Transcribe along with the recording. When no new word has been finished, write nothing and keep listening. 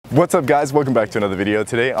What's up guys, welcome back to another video.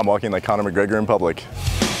 Today I'm walking like Conor McGregor in public.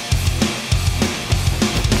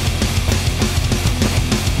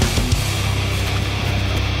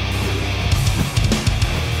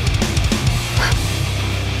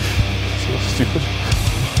 So stupid.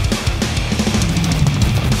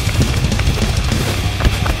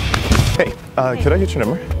 Hey, could I get your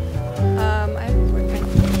number? I have a boyfriend.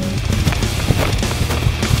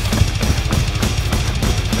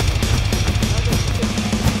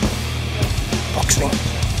 Boxing.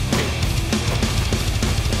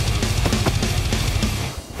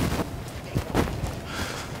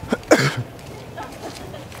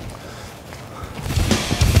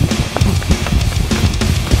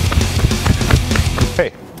 Hey,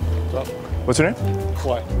 what's your name?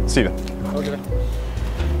 What? Steven. Okay.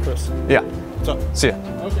 Chris. Yeah. What's up? See ya.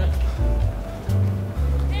 Okay.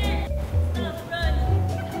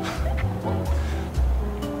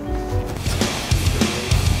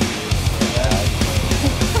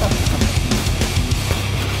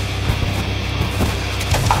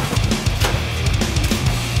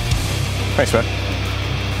 Thanks, man.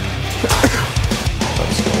 I'm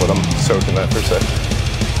just gonna let them soak in that for a sec.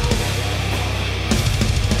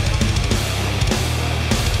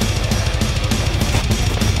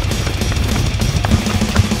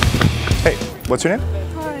 Hey, what's your name?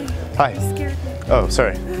 Hi. Hi. I'm scared. Oh,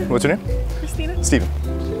 sorry. What's your name? Christina? Steven.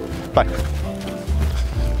 Bye.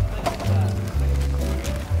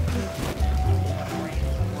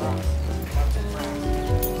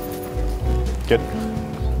 Good.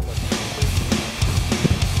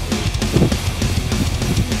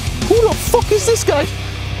 Who the fuck is this guy?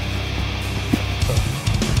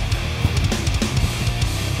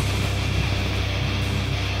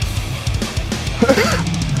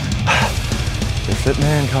 You're a fit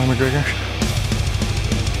man, Conor McGregor.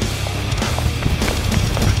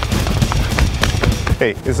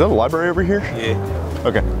 Hey, is that a library over here? Yeah.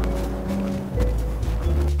 Okay.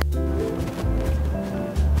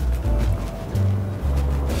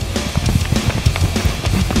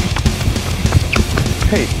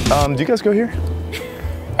 Hey, do you guys go here?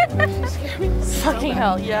 Fucking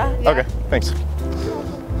hell, yeah. Okay, thanks.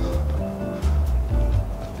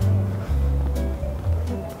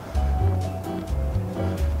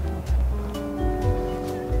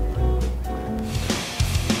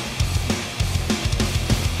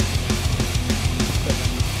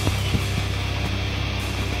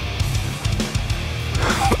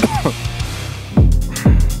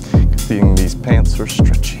 Seeing these pants are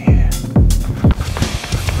stretchy.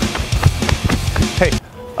 Hey,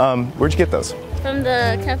 where'd you get those? From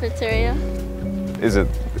the cafeteria. Is it?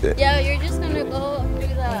 Yeah, you're just gonna go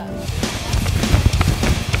through that.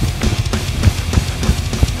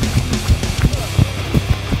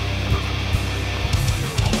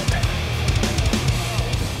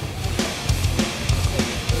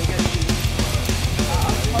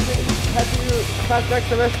 Class next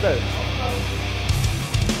semester.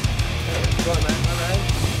 Go on, man.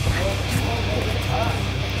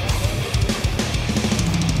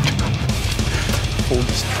 Hold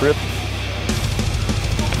this trip.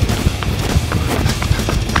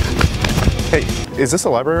 Hey, is this a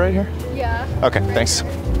library right here? Yeah. Okay, thanks.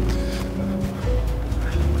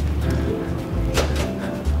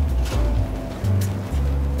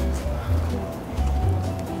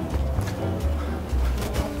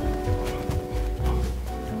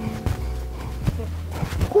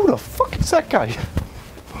 Who the fuck is that guy?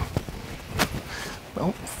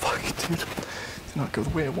 Oh, fuck, dude. Did not go the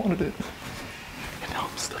way I wanted it. And now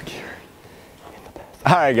I'm stuck here.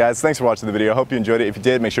 Alright guys, thanks for watching the video. Hope you enjoyed it. If you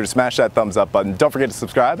did, make sure to smash that thumbs up button. Don't forget to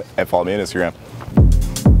subscribe and follow me on Instagram.